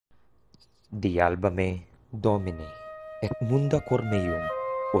Dialbame Domine, et munda cor meum,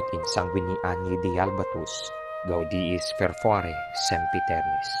 ut in sanguini agni dialbatus, gaudiis fervore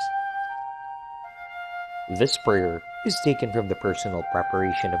sempiternis. This prayer is taken from the personal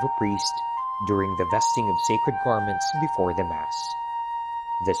preparation of a priest during the vesting of sacred garments before the Mass.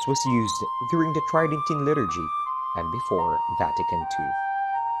 This was used during the Tridentine Liturgy and before Vatican II.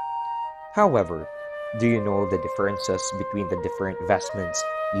 However, do you know the differences between the different vestments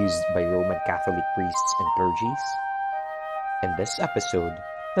used by Roman Catholic priests and clergies? In this episode,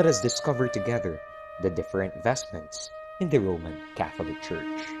 let us discover together the different vestments in the Roman Catholic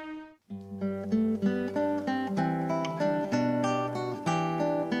Church.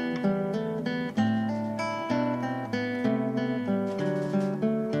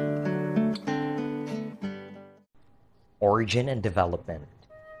 Origin and development.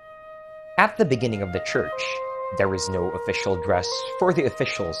 At the beginning of the Church, there is no official dress for the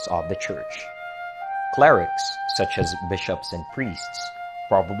officials of the Church. Clerics, such as bishops and priests,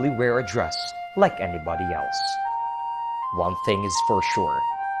 probably wear a dress like anybody else. One thing is for sure,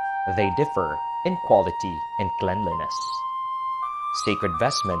 they differ in quality and cleanliness. Sacred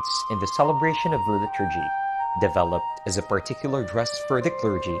vestments in the celebration of the liturgy developed as a particular dress for the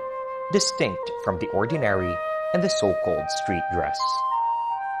clergy, distinct from the ordinary and the so-called street dress.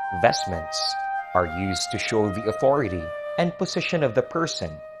 Vestments are used to show the authority and position of the person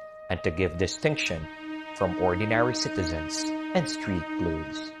and to give distinction from ordinary citizens and street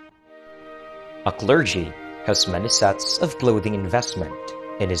clothes. A clergy has many sets of clothing and vestment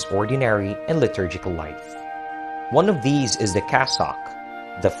in his ordinary and liturgical life. One of these is the cassock,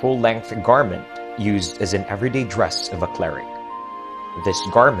 the full-length garment used as an everyday dress of a cleric. This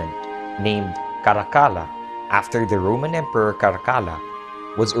garment, named caracalla after the Roman Emperor Caracalla,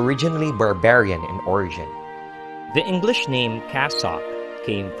 was originally barbarian in origin. The English name cassock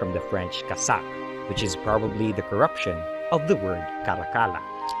came from the French cassac, which is probably the corruption of the word caracalla.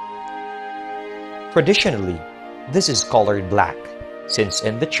 Traditionally, this is colored black, since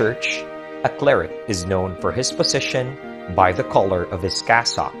in the church, a cleric is known for his position by the color of his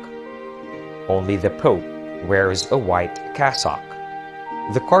cassock. Only the Pope wears a white cassock,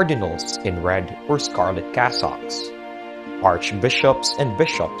 the cardinals in red or scarlet cassocks, archbishops and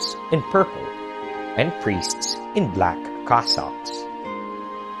bishops in purple, and priests in black cassocks.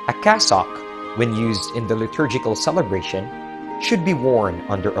 A cassock, when used in the liturgical celebration, should be worn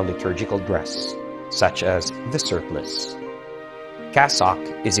under a liturgical dress, such as the surplice. Cassock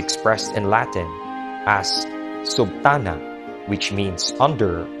is expressed in Latin as subtana, which means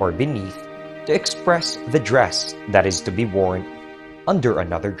under or beneath, to express the dress that is to be worn under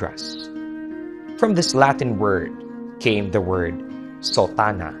another dress. From this Latin word came the word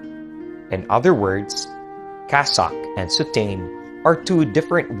soutana. In other words, cassock and soutane are two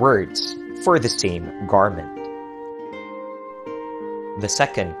different words for the same garment. The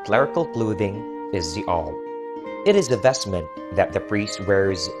second clerical clothing is the alb. It is the vestment that the priest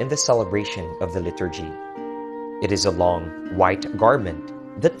wears in the celebration of the liturgy. It is a long, white garment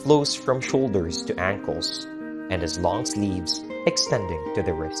that flows from shoulders to ankles and has long sleeves extending to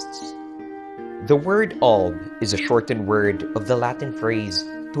the wrists. The word alb is a shortened word of the Latin phrase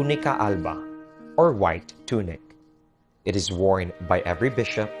tunica alba, or white tunic. It is worn by every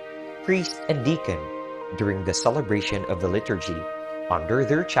bishop, priest, and deacon during the celebration of the liturgy under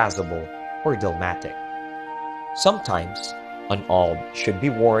their chasuble or dalmatic. Sometimes, an alb should be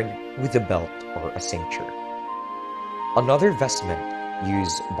worn with a belt or a cincture. Another vestment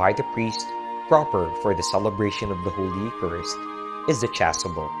used by the priest proper for the celebration of the Holy Eucharist is the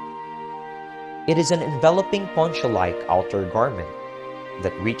chasuble. It is an enveloping poncho-like outer garment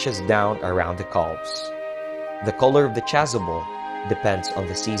that reaches down around the calves. The color of the chasuble depends on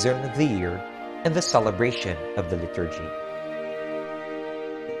the season of the year and the celebration of the liturgy.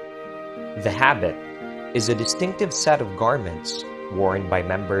 The habit is a distinctive set of garments worn by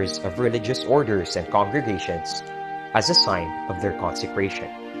members of religious orders and congregations as a sign of their consecration.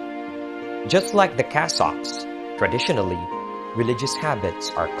 Just like the cassocks, traditionally, religious habits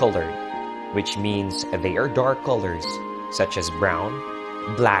are colored, which means they are dark colors such as brown,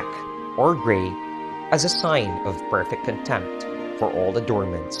 black, or gray as a sign of perfect contempt for all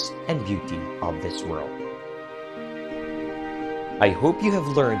adornments and beauty of this world. I hope you have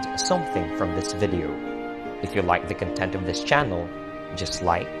learned something from this video. If you like the content of this channel, just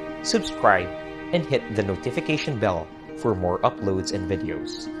like, subscribe, and hit the notification bell for more uploads and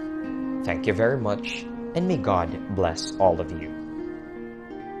videos. Thank you very much, and may God bless all of you.